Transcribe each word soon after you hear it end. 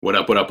What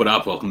up, what up, what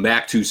up? Welcome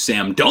back to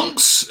Sam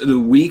Dunks, the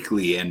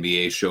weekly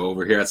NBA show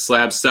over here at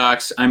Slab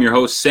Stocks. I'm your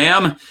host,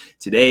 Sam.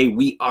 Today,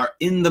 we are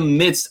in the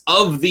midst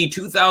of the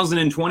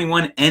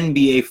 2021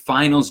 NBA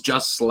Finals.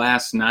 Just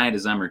last night,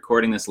 as I'm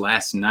recording this,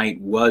 last night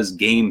was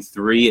Game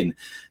 3, and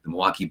the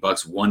Milwaukee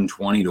Bucks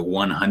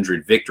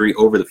 120-100 victory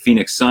over the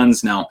Phoenix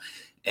Suns. Now,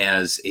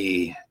 as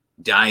a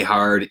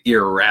diehard,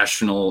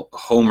 irrational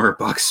Homer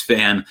Bucks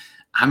fan,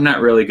 I'm not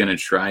really going to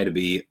try to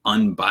be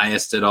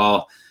unbiased at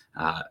all.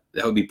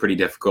 That would be pretty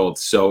difficult.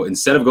 So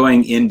instead of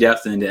going in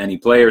depth into any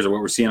players or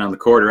what we're seeing on the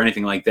court or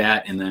anything like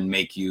that, and then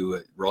make you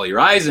roll your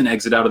eyes and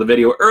exit out of the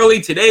video early,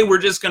 today we're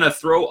just going to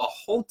throw a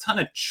whole ton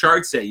of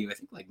charts at you. I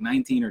think like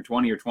 19 or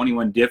 20 or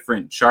 21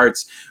 different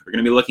charts. We're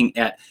going to be looking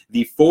at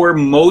the 4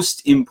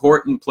 most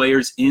important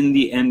players in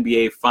the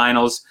NBA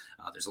Finals.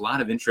 There's a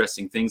lot of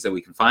interesting things that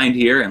we can find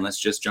here, and let's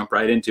just jump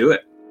right into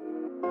it.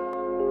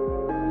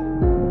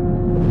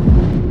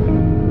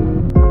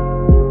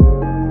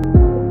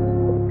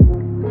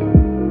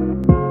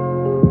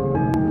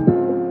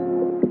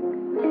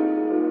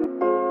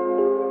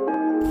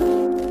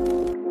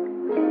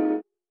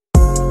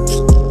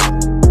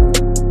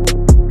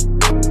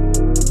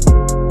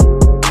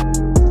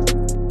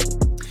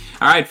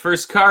 All right,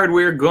 first card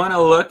we're going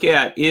to look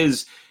at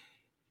is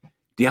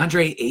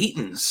DeAndre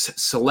Ayton's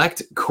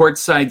Select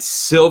Courtside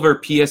Silver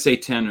PSA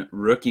 10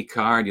 rookie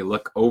card. You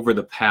look over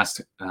the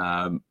past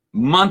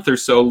month or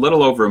so, a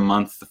little over a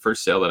month. The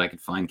first sale that I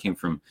could find came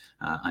from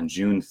on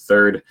June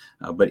 3rd.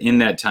 But in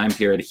that time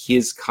period,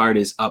 his card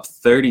is up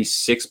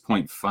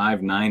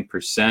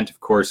 36.59%. Of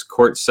course,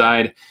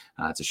 courtside,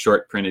 it's a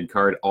short printed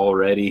card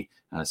already.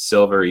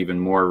 Silver, even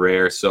more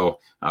rare. So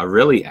a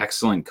really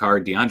excellent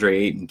card. DeAndre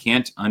Ayton,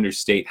 can't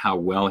understate how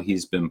well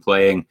he's been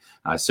playing.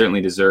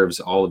 Certainly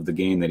deserves all of the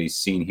game that he's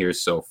seen here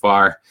so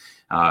far.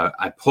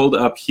 I pulled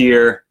up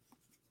here,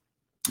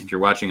 if you're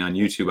watching on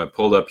YouTube, I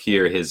pulled up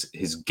here his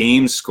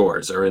game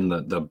scores are in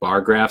the bar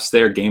graphs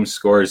there. Game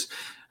scores,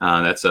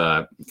 that's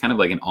a kind of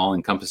like an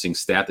all-encompassing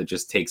stat that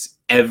just takes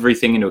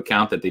everything into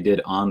account that they did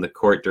on the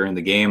court during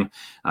the game.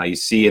 You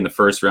see in the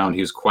first round,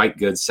 he was quite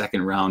good.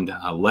 Second round,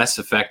 less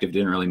effective,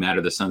 didn't really matter.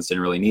 The Suns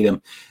didn't really need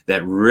him.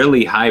 That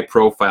really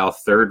high-profile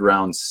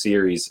third-round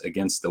series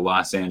against the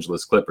Los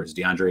Angeles Clippers,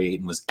 DeAndre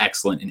Ayton was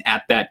excellent. And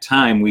at that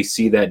time, we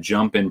see that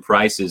jump in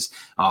prices,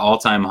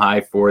 all-time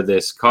high for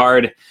this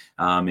card.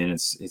 And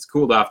it's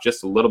cooled off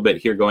just a little bit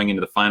here going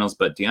into the finals.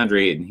 But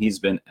DeAndre Ayton, he's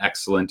been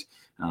excellent.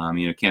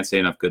 Can't say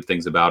enough good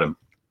things about him.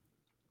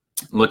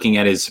 Looking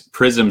at his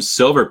Prism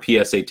Silver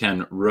PSA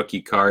 10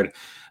 rookie card,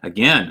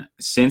 again,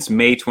 since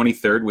May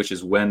 23rd, which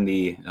is when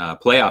the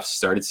playoffs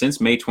started,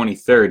 since May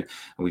 23rd,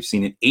 we've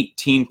seen an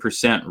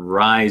 18%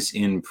 rise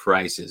in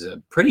prices.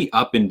 Pretty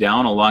up and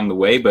down along the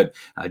way, but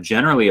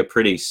generally a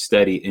pretty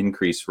steady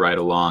increase right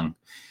along.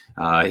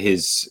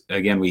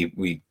 Again,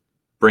 we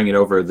bring it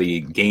over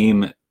the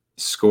game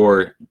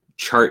score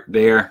chart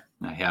there.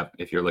 I have,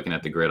 if you're looking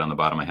at the grid on the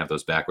bottom, I have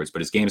those backwards, but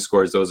his game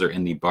scores, those are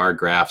in the bar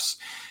graphs.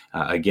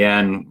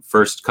 Again,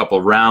 first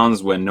couple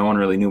rounds when no one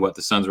really knew what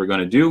the Suns were going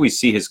to do, we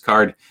see his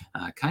card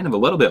kind of a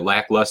little bit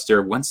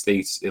lackluster. Once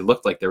it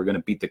looked like they were going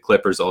to beat the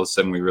Clippers, all of a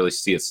sudden we really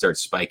see it start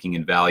spiking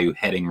in value,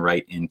 heading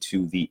right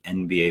into the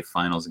NBA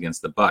Finals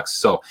against the Bucks.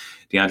 So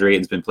DeAndre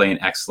Ayton's been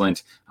playing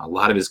excellent. A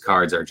lot of his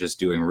cards are just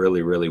doing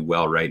really, really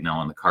well right now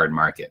on the card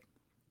market.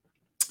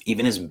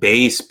 Even his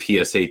base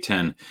PSA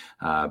 10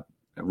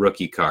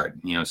 rookie card.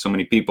 So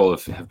many people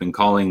have been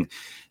calling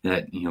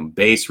that,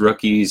 base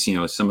rookies,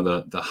 some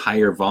of the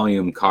higher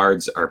volume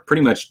cards are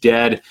pretty much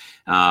dead.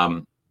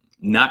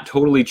 Not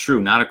totally true,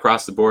 not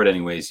across the board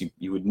anyways.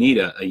 You would need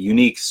a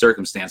unique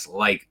circumstance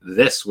like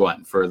this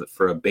one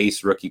for a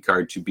base rookie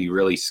card to be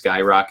really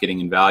skyrocketing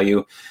in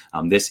value.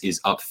 This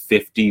is up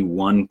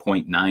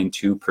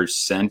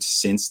 51.92%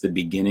 since the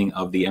beginning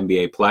of the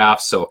NBA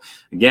playoffs. So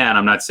again,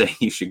 I'm not saying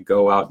you should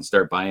go out and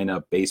start buying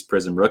up base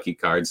Prism rookie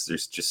cards.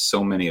 There's just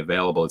so many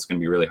available. It's going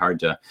to be really hard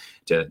to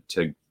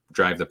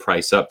drive the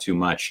price up too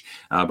much.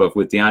 But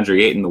with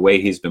DeAndre Ayton, the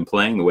way he's been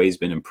playing, the way he's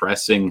been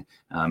impressing,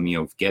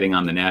 getting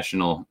on the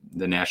national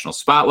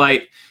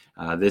spotlight,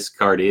 this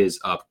card is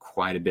up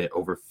quite a bit,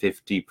 over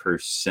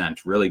 50%.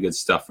 Really good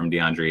stuff from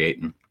DeAndre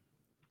Ayton.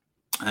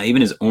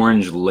 Even his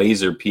orange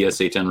laser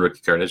PSA 10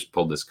 rookie card, I just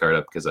pulled this card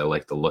up because I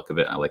like the look of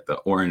it. I like the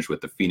orange with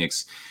the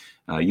Phoenix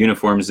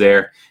uniforms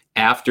there.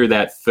 After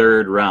that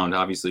third round,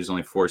 obviously there's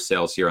only 4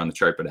 sales here on the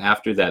chart, but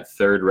after that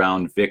third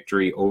round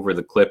victory over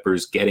the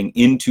Clippers, getting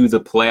into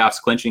the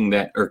playoffs, clinching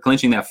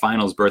that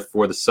finals berth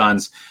for the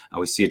Suns,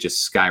 we see it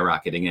just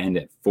skyrocketing and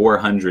at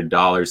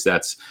 $400.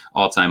 That's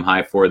all-time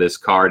high for this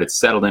card. It's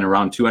settled in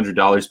around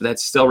 $200, but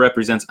that still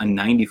represents a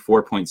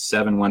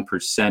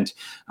 94.71%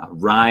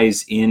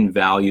 rise in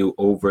value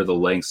over the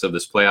lengths of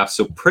this playoff.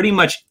 So pretty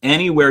much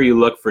anywhere you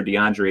look for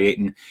DeAndre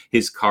Ayton,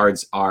 his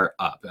cards are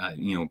up.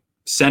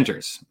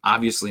 Centers,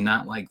 obviously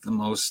not like the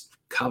most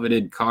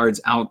coveted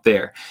cards out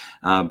there.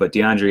 But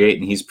DeAndre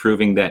Ayton, he's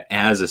proving that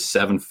as a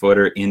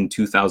 7-footer in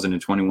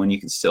 2021, you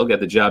can still get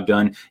the job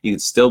done. You can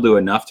still do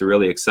enough to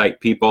really excite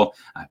people.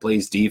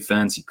 Plays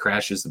defense. He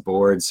crashes the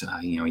boards.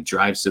 He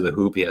drives to the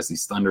hoop. He has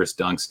these thunderous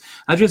dunks.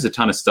 Just a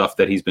ton of stuff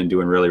that he's been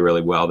doing really,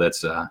 really well.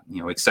 That's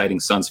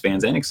exciting Suns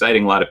fans and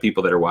exciting a lot of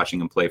people that are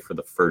watching him play for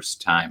the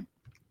first time.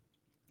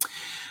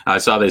 I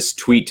saw this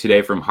tweet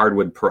today from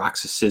Hardwood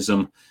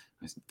Paroxysm.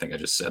 I think I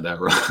just said that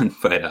wrong,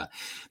 but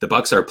the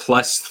Bucks are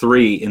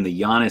 +3 in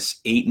the Giannis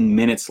Ayton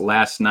minutes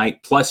last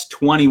night,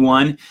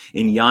 +21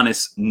 in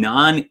Giannis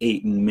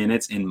non-Ayton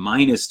minutes, and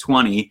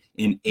 -20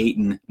 in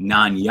Ayton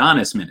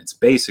non-Giannis minutes.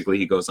 Basically,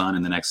 he goes on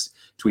in the next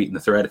tweet in the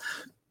thread.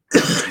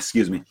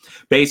 Excuse me.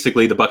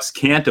 Basically, the Bucks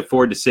can't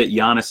afford to sit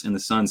Giannis, and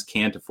the Suns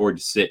can't afford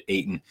to sit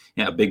Ayton.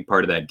 Yeah, a big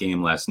part of that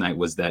game last night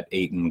was that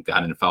Ayton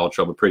got into foul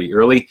trouble pretty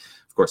early.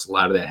 Of course, a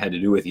lot of that had to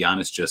do with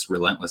Giannis just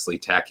relentlessly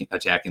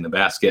attacking the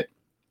basket.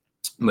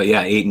 But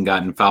yeah, Ayton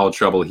got in foul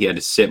trouble. He had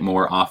to sit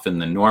more often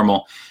than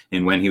normal.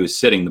 And when he was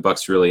sitting, the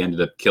Bucks really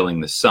ended up killing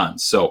the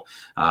Suns. So,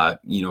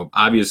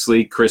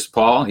 obviously, Chris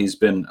Paul, he's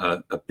been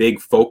a big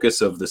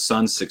focus of the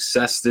Suns'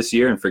 success this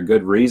year, and for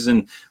good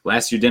reason.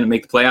 Last year didn't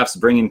make the playoffs.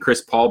 Bring in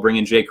Chris Paul, bring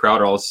in Jay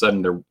Crowder, all of a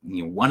sudden they're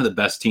one of the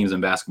best teams in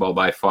basketball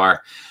by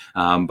far.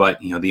 But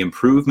the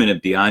improvement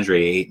of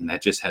DeAndre Ayton,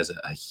 that just has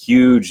a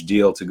huge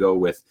deal to go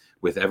with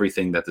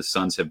everything that the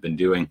Suns have been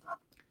doing.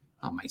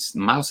 Oh, my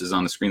mouse is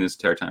on the screen this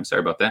entire time. Sorry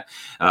about that.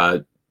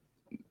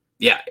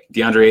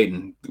 DeAndre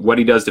Ayton, what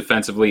he does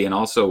defensively and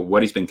also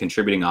what he's been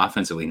contributing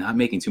offensively, not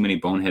making too many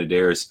boneheaded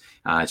errors.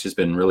 It's just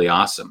been really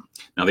awesome.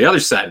 Now, the other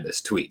side of this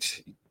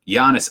tweet,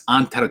 Giannis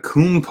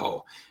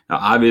Antetokounmpo,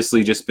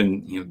 obviously just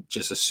been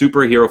just a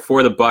superhero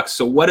for the Bucks.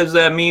 So what does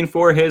that mean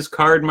for his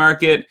card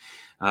market?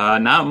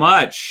 Not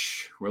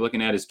much. We're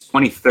looking at his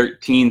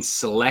 2013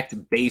 Select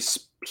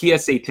Base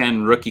PSA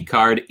 10 rookie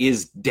card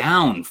is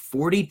down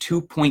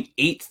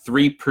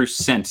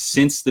 42.83%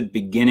 since the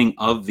beginning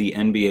of the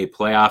NBA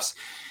playoffs.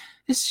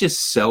 It's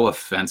just so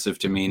offensive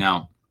to me.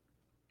 Now,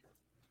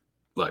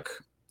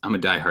 look, I'm a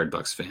diehard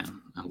Bucks fan.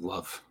 I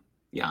love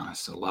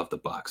Giannis. I love the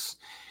Bucks.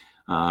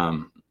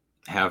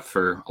 Have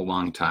for a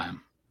long time.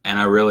 And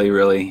I really,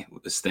 really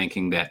was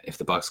thinking that if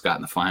the Bucks got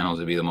in the finals,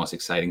 it'd be the most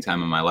exciting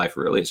time of my life.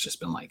 Really, it's just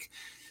been like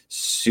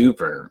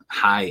super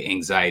high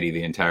anxiety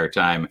the entire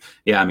time.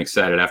 Yeah, I'm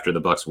excited after the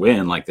Bucks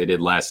win like they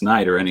did last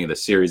night or any of the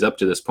series up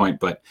to this point,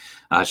 but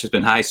it's just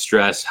been high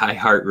stress, high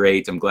heart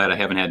rate. I'm glad I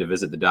haven't had to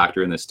visit the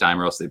doctor in this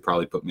time, or else they'd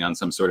probably put me on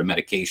some sort of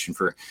medication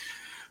for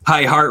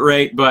high heart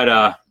rate.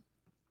 But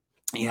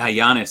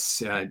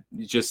Giannis,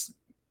 just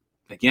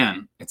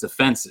again, it's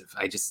offensive.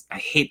 I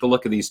hate the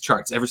look of these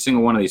charts. Every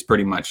single one of these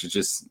pretty much is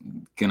just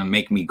going to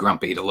make me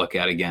grumpy to look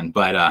at again.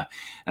 But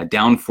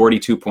down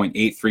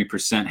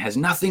 42.83% has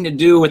nothing to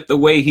do with the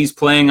way he's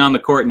playing on the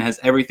court and has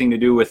everything to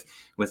do with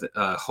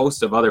a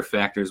host of other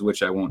factors,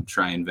 which I won't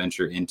try and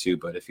venture into.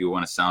 But if you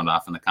want to sound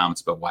off in the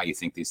comments about why you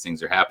think these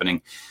things are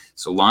happening,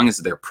 so long as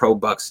they're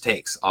pro-Bucks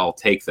takes, I'll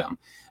take them.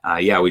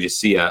 We just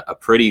see a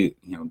pretty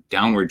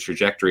downward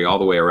trajectory all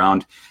the way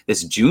around.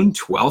 This June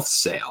 12th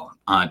sale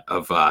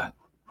of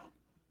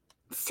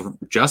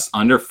just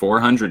under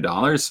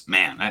 $400,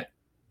 man, that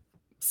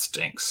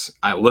stinks.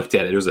 I looked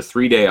at it. It was a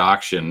 3-day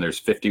auction. There's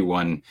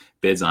 51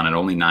 bids on it,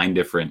 only 9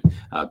 different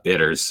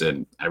bidders,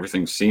 and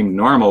everything seemed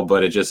normal,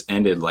 but it just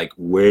ended like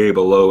way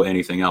below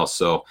anything else.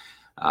 So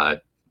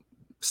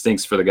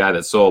stinks for the guy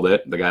that sold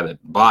it. The guy that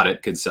bought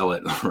it could sell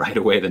it right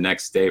away the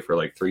next day for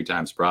like 3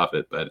 times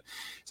profit, but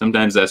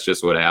sometimes that's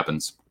just what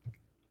happens.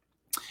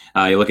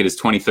 You look at his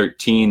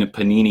 2013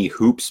 Panini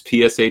Hoops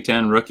PSA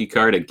 10 rookie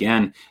card,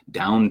 again,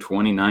 down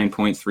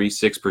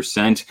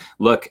 29.36%.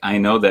 Look, I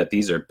know that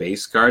these are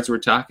base cards we're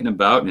talking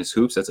about, and his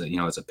Hoops, that's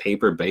it's a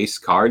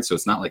paper-based card, so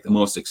it's not like the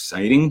most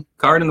exciting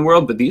card in the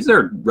world, but these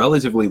are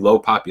relatively low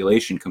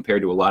population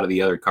compared to a lot of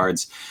the other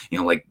cards,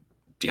 like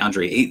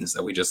DeAndre Ayton's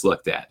that we just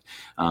looked at.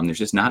 There's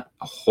just not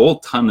a whole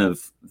ton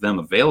of them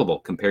available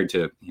compared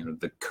to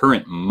the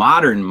current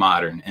modern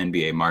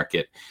NBA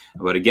market.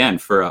 But again,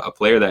 for a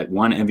player that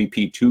won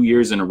MVP 2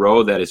 years in a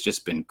row, that has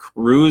just been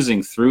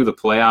cruising through the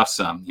playoffs,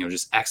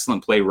 just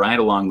excellent play right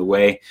along the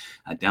way,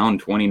 down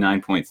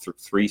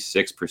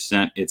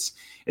 29.36%. It's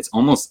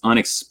almost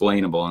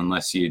unexplainable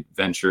unless you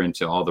venture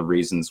into all the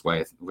reasons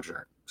why, which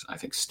are I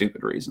think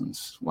stupid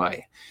reasons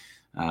why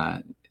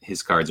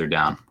his cards are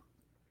down.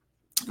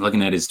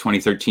 Looking at his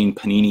 2013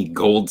 Panini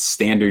Gold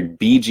Standard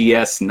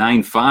BGS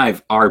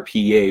 95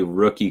 RPA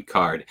rookie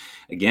card.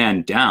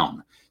 Again,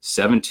 down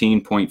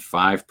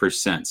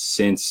 17.5%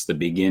 since the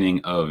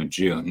beginning of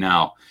June.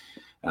 Now,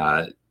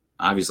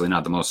 obviously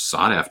not the most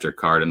sought-after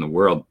card in the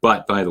world,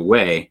 but by the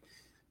way,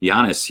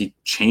 Giannis, he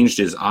changed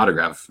his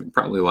autograph.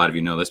 Probably a lot of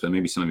you know this, but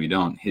maybe some of you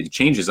don't. He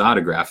changed his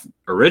autograph.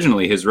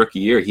 Originally, his rookie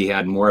year, he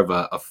had more of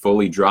a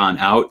fully drawn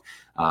out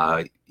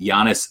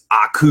Giannis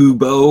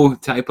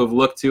Akubo type of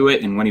look to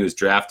it, and when he was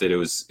drafted, it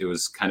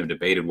was kind of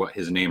debated what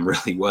his name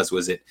really was.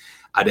 Was it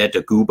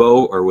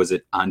Adetokounmpo or was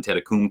it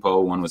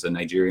Antetokounmpo? One was a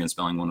Nigerian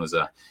spelling, one was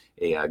a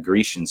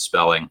Grecian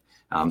spelling.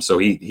 So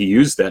he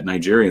used that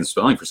Nigerian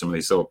spelling for some of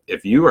these. So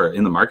if you are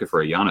in the market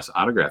for a Giannis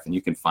autograph and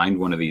you can find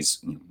one of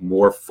these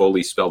more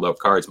fully spelled out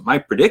cards, my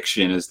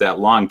prediction is that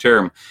long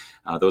term,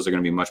 those are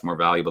going to be much more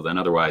valuable than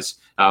otherwise.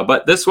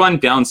 But this one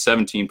down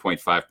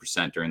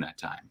 17.5% during that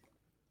time.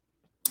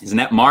 His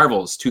Net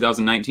Marvels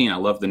 2019. I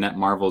love the Net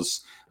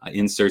Marvels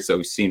inserts that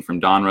we've seen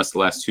from Donruss the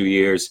last 2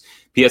 years.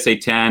 PSA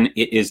 10,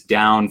 it is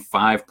down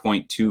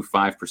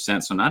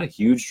 5.25%. So not a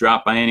huge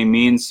drop by any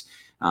means,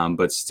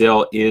 but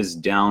still is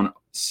down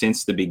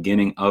since the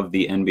beginning of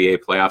the NBA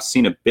playoffs.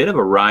 Seen a bit of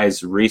a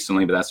rise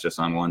recently, but that's just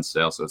on one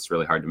sale, so it's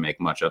really hard to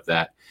make much of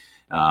that.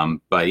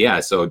 But yeah,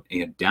 so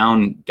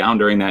down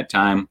during that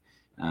time.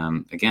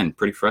 Again,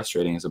 pretty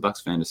frustrating as a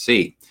Bucks fan to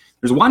see.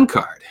 There's one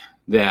card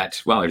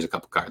that, well, there's a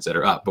couple cards that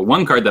are up, but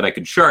one card that I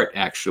could chart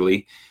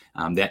actually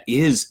that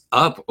is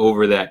up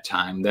over that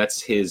time.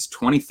 That's his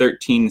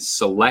 2013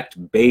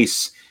 Select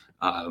Base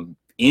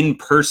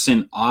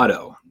in-person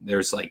auto.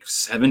 There's like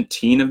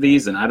 17 of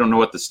these, and I don't know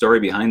what the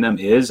story behind them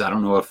is. I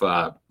don't know if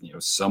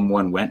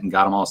someone went and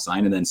got them all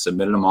signed and then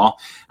submitted them all,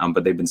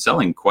 but they've been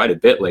selling quite a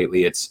bit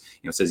lately. It's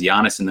it says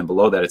Giannis, and then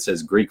below that it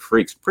says Greek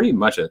Freaks. Pretty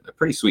much a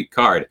pretty sweet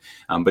card.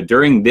 But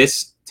during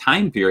this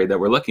time period that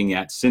we're looking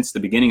at, since the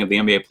beginning of the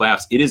NBA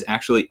playoffs, it is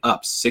actually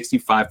up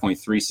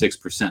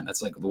 65.36%.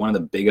 That's like one of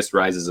the biggest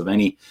rises of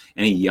any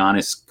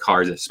Giannis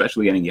cards,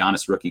 especially any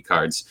Giannis rookie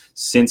cards,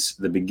 since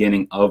the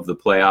beginning of the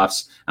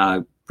playoffs.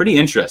 Pretty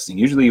interesting.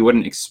 Usually you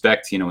wouldn't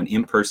expect, an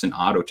in-person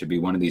auto to be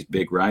one of these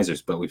big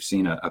risers, but we've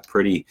seen a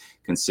pretty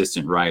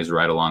consistent rise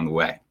right along the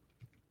way.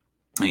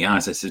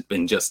 Giannis has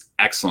been just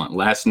excellent.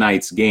 Last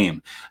night's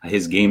game,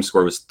 his game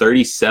score was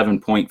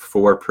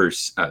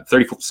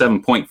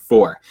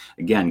 37.4.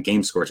 Again,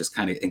 game score just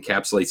kind of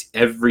encapsulates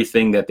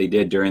everything that they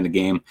did during the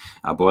game,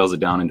 boils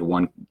it down into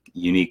one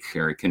unique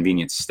or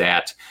convenient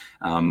stat.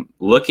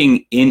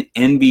 Looking in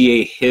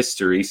NBA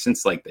history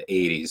since like the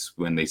 80s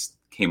when they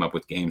came up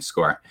with game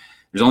score,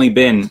 there's only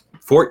been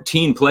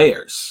 14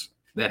 players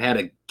that had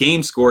a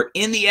game score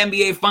in the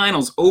NBA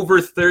Finals over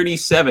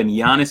 37.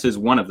 Giannis is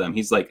one of them.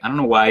 He's like, I don't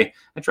know why.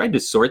 I tried to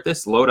sort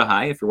this low to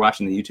high. If you're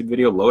watching the YouTube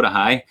video, low to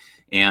high.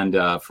 And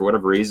for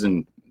whatever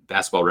reason,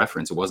 Basketball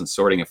Reference, it wasn't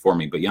sorting it for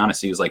me. But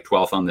Giannis, he was like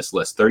 12th on this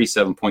list,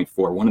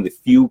 37.4. One of the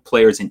few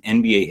players in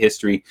NBA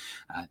history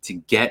to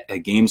get a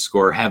game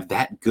score, have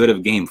that good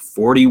of game.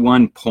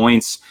 41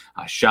 points,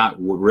 shot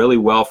really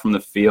well from the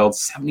field.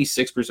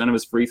 76% of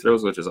his free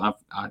throws, which is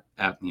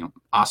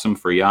awesome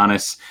for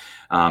Giannis.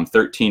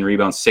 13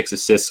 rebounds, 6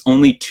 assists.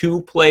 Only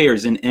 2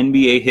 players in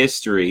NBA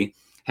history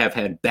have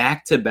had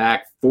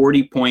back-to-back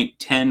 40-point,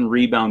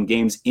 10-rebound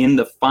games in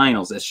the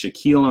finals. That's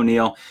Shaquille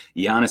O'Neal,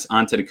 Giannis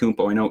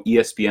Antetokounmpo. I know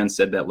ESPN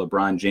said that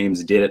LeBron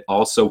James did it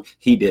also.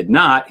 He did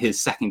not.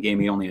 His second game,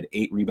 he only had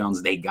 8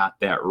 rebounds. They got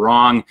that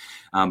wrong.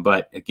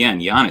 But again,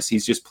 Giannis,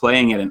 he's just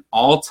playing at an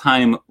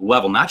all-time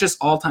level, not just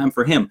all-time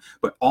for him,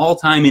 but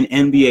all-time in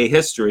NBA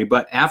history.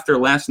 But after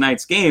last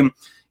night's game,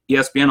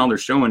 ESPN, all they're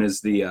showing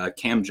is the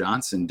Cam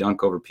Johnson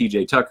dunk over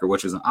PJ Tucker,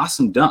 which was an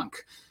awesome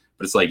dunk.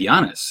 But it's like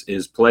Giannis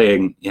is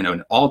playing,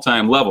 an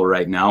all-time level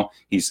right now.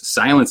 He's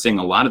silencing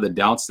a lot of the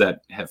doubts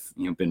that have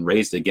been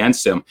raised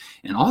against him.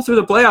 And all through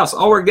the playoffs,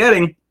 all we're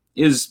getting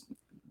is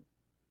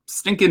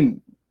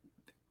stinking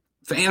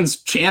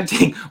fans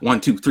chanting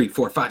 1, 2, 3,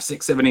 4, 5,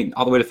 6, 7, 8,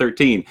 all the way to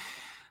 13.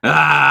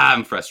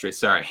 I'm frustrated.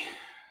 Sorry.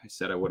 I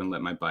said I wouldn't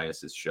let my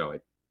biases show. I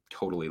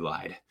totally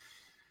lied.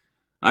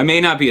 I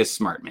may not be a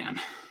smart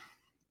man,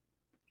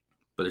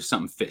 but there's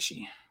something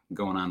fishy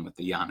going on with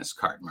the Giannis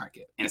card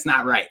market, and it's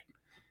not right.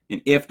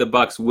 And if the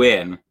Bucks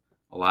win,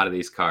 a lot of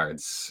these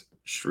cards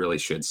really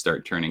should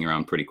start turning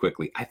around pretty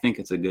quickly. I think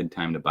it's a good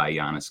time to buy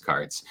Giannis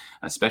cards,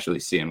 especially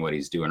seeing what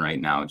he's doing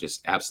right now.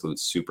 Just absolute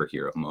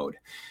superhero mode.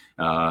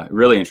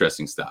 Really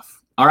interesting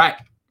stuff. All right,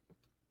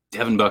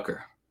 Devin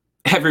Booker.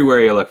 Everywhere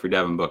you look for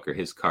Devin Booker,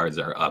 his cards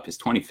are up. His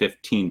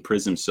 2015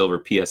 Prism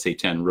Silver PSA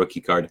 10 rookie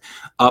card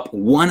up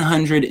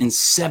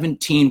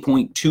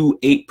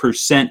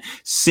 117.28%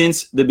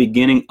 since the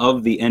beginning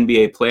of the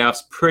NBA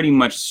playoffs. Pretty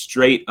much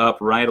straight up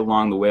right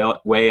along the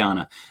way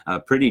on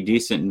a pretty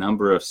decent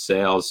number of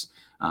sales.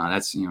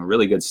 That's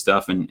really good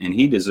stuff, and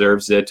he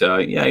deserves it.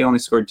 Yeah, he only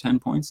scored 10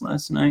 points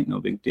last night. No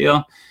big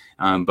deal.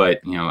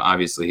 But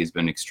obviously he's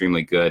been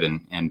extremely good,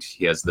 and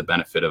he has the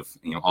benefit of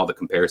all the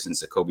comparisons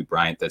to Kobe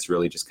Bryant. That's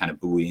really just kind of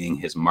buoying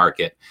his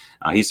market.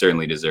 He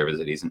certainly deserves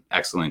it. He's an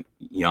excellent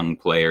young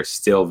player,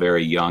 still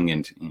very young,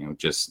 and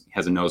just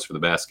has a nose for the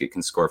basket.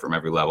 Can score from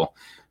every level.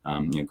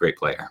 Great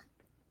player.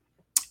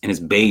 And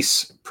his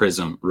base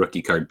Prism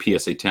rookie card,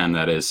 PSA 10,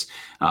 that is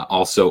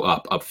also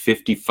up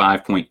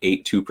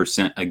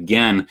 55.82%.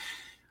 Again,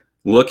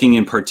 looking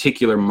in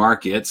particular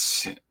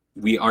markets,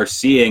 we are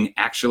seeing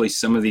actually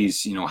some of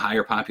these,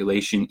 higher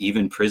population,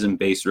 even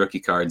Prism-based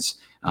rookie cards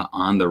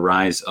on the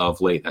rise of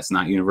late. That's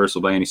not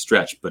universal by any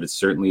stretch, but it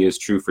certainly is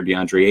true for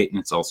DeAndre Ayton.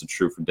 It's also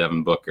true for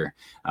Devin Booker.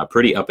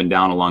 Pretty up and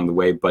down along the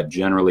way, but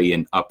generally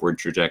an upward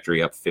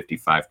trajectory, up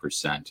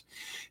 55%.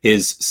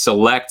 His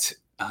Select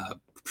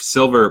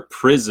Silver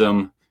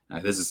Prism,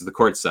 this is the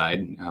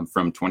courtside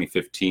from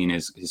 2015.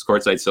 His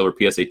courtside silver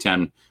PSA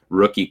 10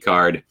 rookie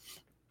card,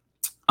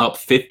 up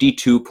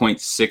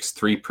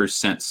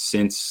 52.63%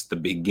 since the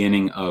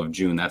beginning of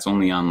June. That's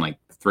only on like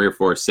 3 or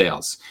 4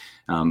 sales.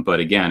 But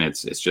again,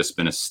 it's just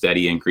been a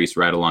steady increase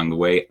right along the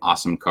way.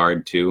 Awesome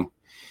card too.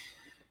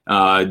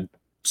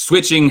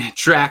 Switching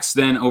tracks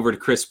then over to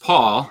Chris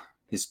Paul,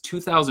 his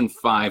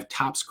 2005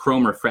 Topps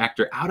Chrome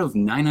Refractor out of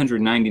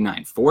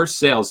 999, 4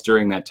 sales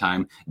during that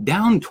time,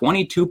 down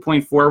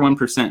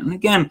 22.41%. And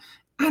again,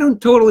 I don't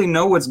totally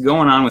know what's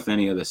going on with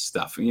any of this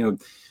stuff.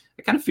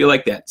 I kind of feel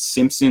like that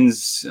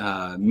Simpsons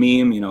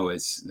meme,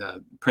 is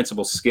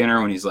Principal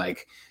Skinner when he's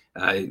like,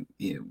 what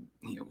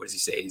does he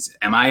say?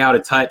 Am I out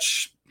of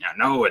touch?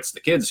 No, it's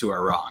the kids who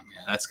are wrong.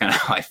 That's kind of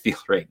how I feel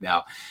right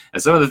now.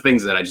 And some of the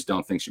things that I just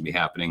don't think should be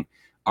happening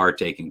are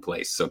taking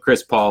place. So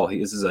Chris Paul,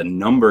 this is a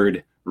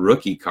numbered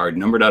rookie card,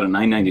 numbered out of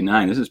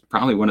 999. This is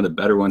probably one of the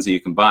better ones that you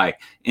can buy,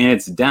 and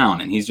it's down.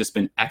 And he's just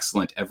been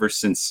excellent ever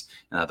since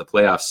the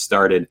playoffs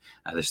started.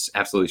 This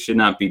absolutely should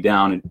not be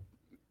down.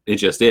 It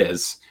just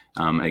is.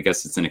 I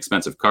guess it's an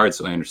expensive card,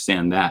 so I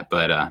understand that.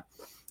 But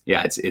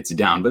yeah, it's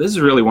down. But this is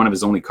really one of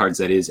his only cards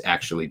that is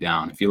actually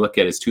down. If you look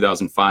at his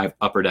 2005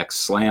 Upper Deck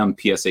Slam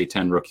PSA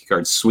 10 rookie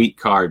card, sweet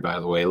card, by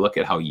the way. Look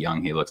at how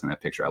young he looks in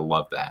that picture. I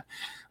love that.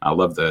 I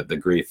love the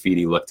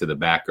graffiti look to the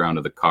background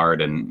of the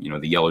card, and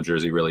the yellow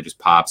jersey really just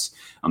pops.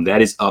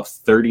 That is up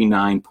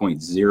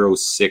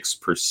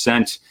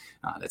 39.06%.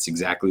 That's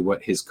exactly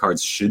what his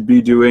cards should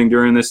be doing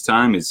during this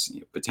time. Is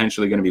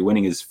potentially going to be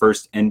winning his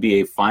first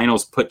NBA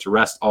Finals, put to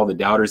rest all the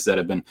doubters that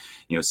have been,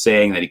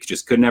 saying that he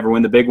just could never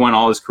win the big one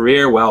all his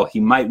career. Well, he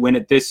might win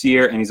it this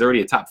year, and he's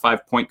already a top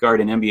 5 point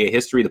guard in NBA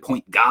history. The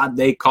point god,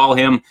 they call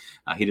him.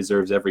 He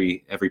deserves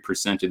every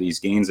percent of these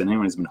gains, and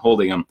anyone who's been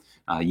holding him,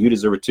 you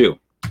deserve it too.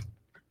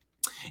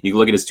 You can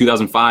look at his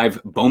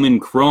 2005 Bowman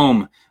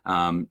Chrome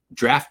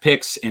draft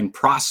picks and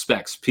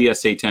prospects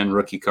PSA 10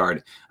 rookie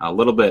card. A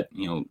little bit,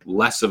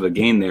 less of a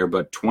gain there,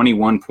 but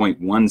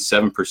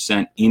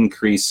 21.17%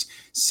 increase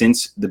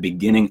since the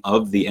beginning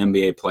of the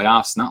NBA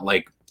playoffs. Not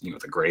like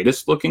the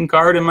greatest looking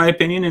card in my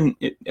opinion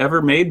it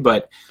ever made,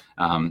 but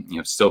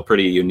still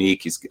pretty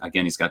unique. He's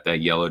got that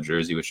yellow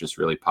jersey, which just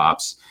really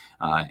pops.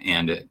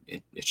 And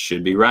it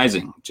should be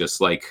rising, just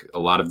like a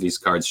lot of these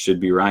cards should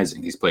be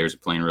rising. These players are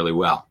playing really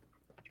well.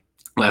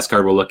 Last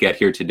card we'll look at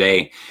here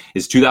today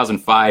is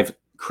 2005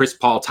 Chris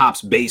Paul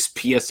Topps Base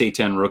PSA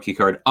 10 rookie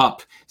card,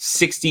 up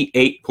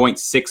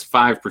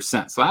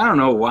 68.65%. So I don't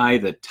know why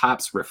the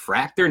Topps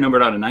Refractor,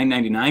 numbered out of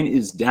 999,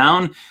 is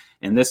down,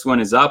 and this one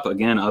is up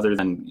again. Other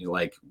than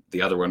like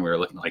the other one, we were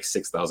looking at like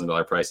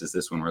 $6,000 prices.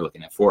 This one we're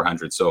looking at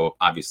 $400. So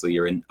obviously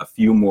you're in a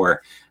few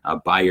more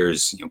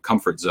buyers'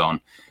 comfort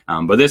zone.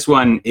 But this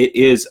one, it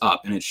is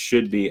up, and it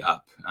should be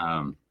up.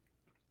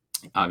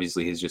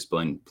 Obviously he's just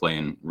been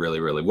playing really,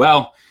 really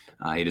well.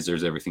 He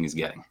deserves everything he's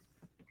getting.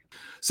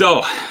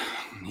 So,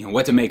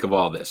 what to make of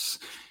all this?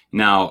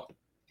 Now,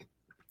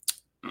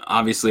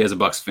 obviously, as a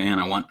Bucks fan,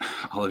 I want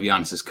all of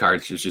Giannis's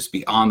cards to just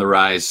be on the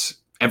rise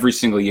every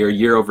single year,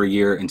 year over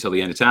year, until the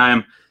end of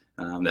time.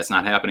 That's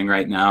not happening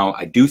right now.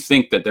 I do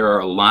think that there are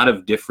a lot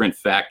of different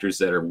factors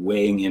that are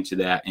weighing into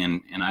that,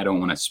 and I don't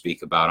want to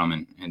speak about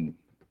them and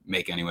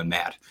make anyone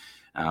mad.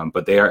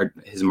 But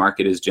his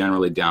market is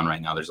generally down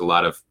right now. There's a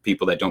lot of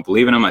people that don't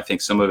believe in him. I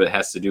think some of it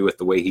has to do with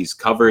the way he's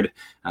covered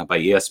by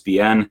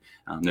ESPN.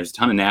 There's a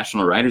ton of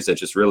national writers that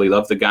just really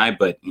love the guy,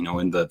 but in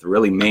the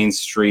really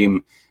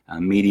mainstream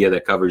media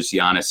that covers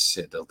Giannis,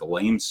 the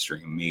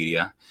lamestream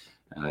media,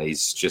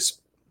 he's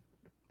just,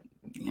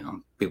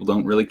 people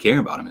don't really care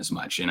about him as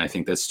much. And I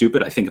think that's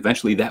stupid. I think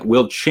eventually that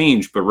will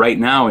change. But right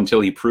now,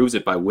 until he proves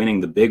it by winning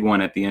the big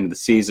one at the end of the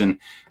season,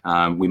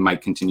 we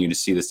might continue to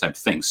see this type of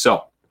thing.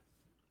 So,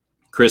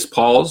 Chris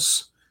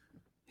Paul's,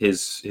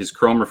 his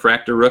Chrome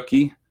Refractor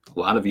rookie, a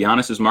lot of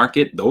Giannis's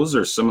market, those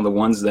are some of the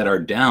ones that are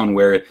down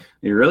where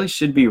they really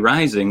should be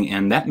rising.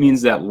 And that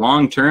means that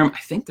long term, I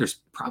think there's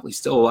probably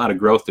still a lot of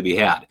growth to be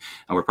had.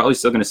 And we're probably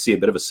still going to see a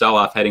bit of a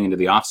sell-off heading into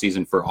the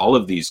offseason for all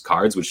of these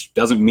cards, which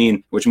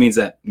means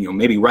that,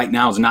 maybe right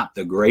now is not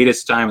the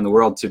greatest time in the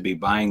world to be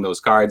buying those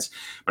cards.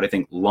 But I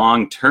think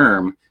long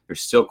term,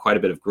 there's still quite a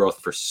bit of growth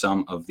for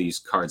some of these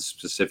cards,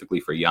 specifically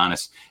for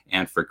Giannis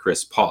and for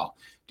Chris Paul.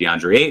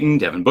 DeAndre Ayton,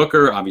 Devin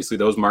Booker, obviously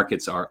those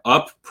markets are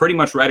up pretty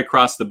much right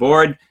across the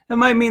board. That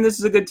might mean this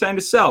is a good time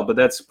to sell, but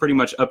that's pretty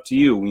much up to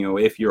you.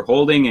 If you're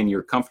holding and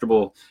you're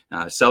comfortable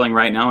selling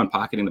right now and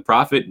pocketing the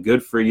profit,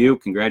 good for you.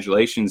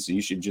 Congratulations.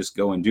 You should just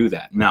go and do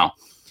that. Now,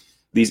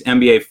 these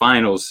NBA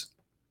Finals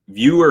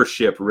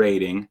viewership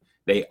rating,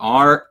 they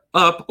are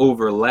up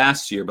over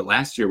last year, but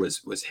last year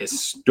was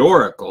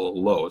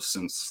historical low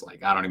since,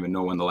 I don't even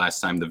know when the last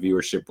time the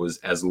viewership was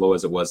as low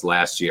as it was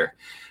last year.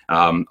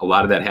 A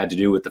lot of that had to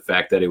do with the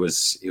fact that it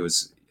was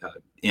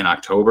in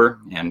October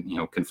and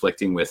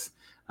conflicting with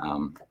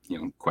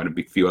Quite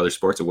a few other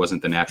sports, it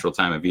wasn't the natural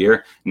time of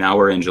year. Now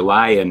we're in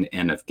July,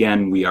 and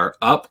again, we are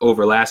up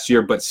over last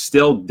year, but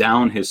still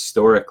down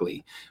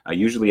historically.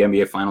 Usually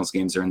NBA Finals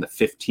games are in the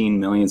 15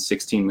 million,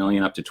 16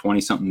 million, up to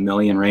 20-something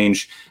million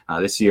range.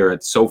 This year,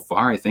 so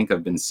far, I think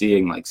I've been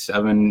seeing like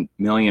 7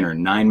 million or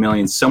 9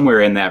 million,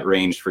 somewhere in that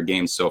range for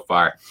games so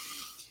far,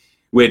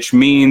 which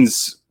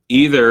means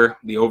either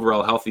the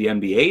overall healthy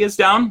NBA is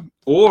down,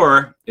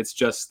 or it's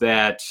just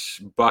that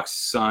Bucks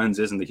Suns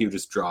isn't the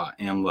hugest draw.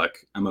 And look,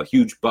 I'm a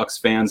huge Bucks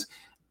fan.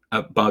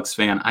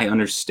 I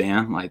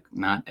understand, like,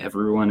 not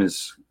everyone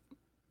is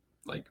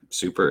like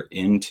super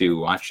into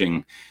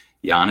watching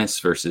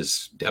Giannis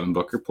versus Devin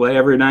Booker play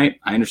every night.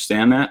 I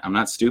understand that. I'm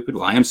not stupid.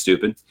 Well, I am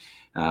stupid,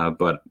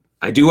 but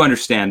I do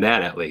understand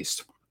that at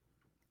least.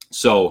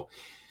 So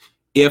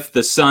if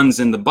the Suns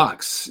and the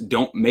Bucks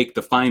don't make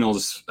the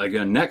finals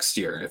again next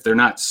year, if they're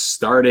not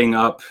starting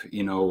up,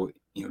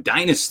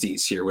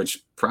 dynasties here,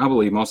 which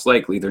probably most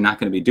likely they're not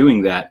going to be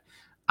doing that,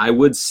 I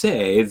would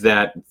say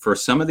that for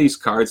some of these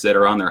cards that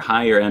are on their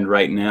higher end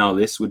right now,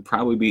 this would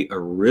probably be a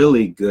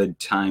really good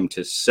time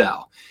to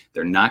sell.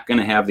 They're not going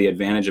to have the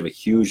advantage of a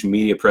huge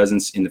media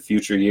presence in the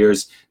future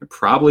years. They're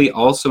probably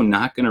also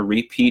not going to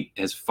repeat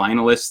as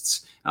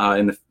finalists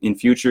in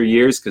future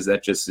years, because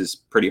that just is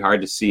pretty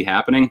hard to see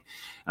happening.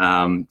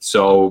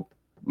 So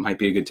might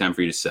be a good time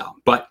for you to sell.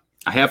 But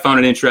I have found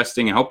it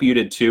interesting. I hope you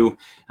did too.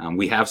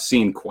 We have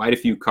seen quite a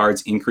few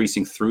cards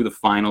increasing through the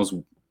finals.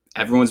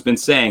 Everyone's been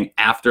saying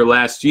after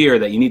last year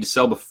that you need to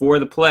sell before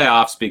the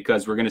playoffs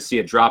because we're going to see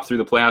a drop through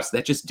the playoffs.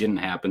 That just didn't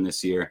happen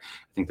this year.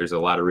 I think there's a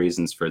lot of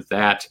reasons for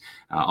that.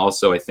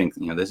 Also, I think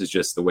this is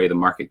just the way the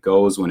market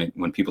goes.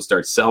 When people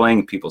start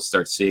selling, people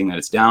start seeing that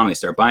it's down, they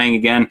start buying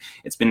again.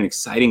 It's been an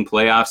exciting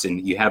playoffs,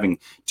 and you having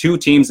two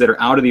teams that are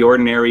out of the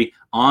ordinary,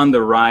 on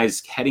the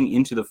rise, heading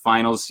into the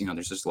finals.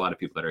 There's just a lot of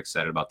people that are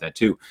excited about that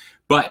too.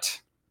 But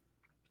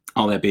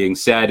all that being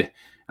said,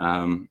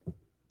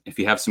 if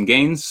you have some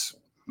gains,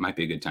 might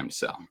be a good time to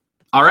sell.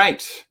 All right.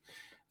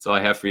 That's all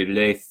I have for you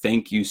today.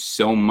 Thank you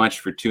so much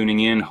for tuning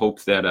in.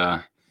 Hope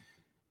that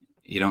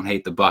you don't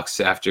hate the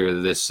Bucks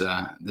after this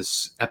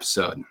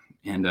episode.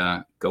 And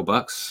go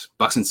Bucks.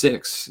 Bucks and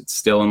 6. It's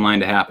still in line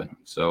to happen.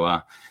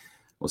 So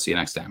we'll see you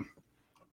next time.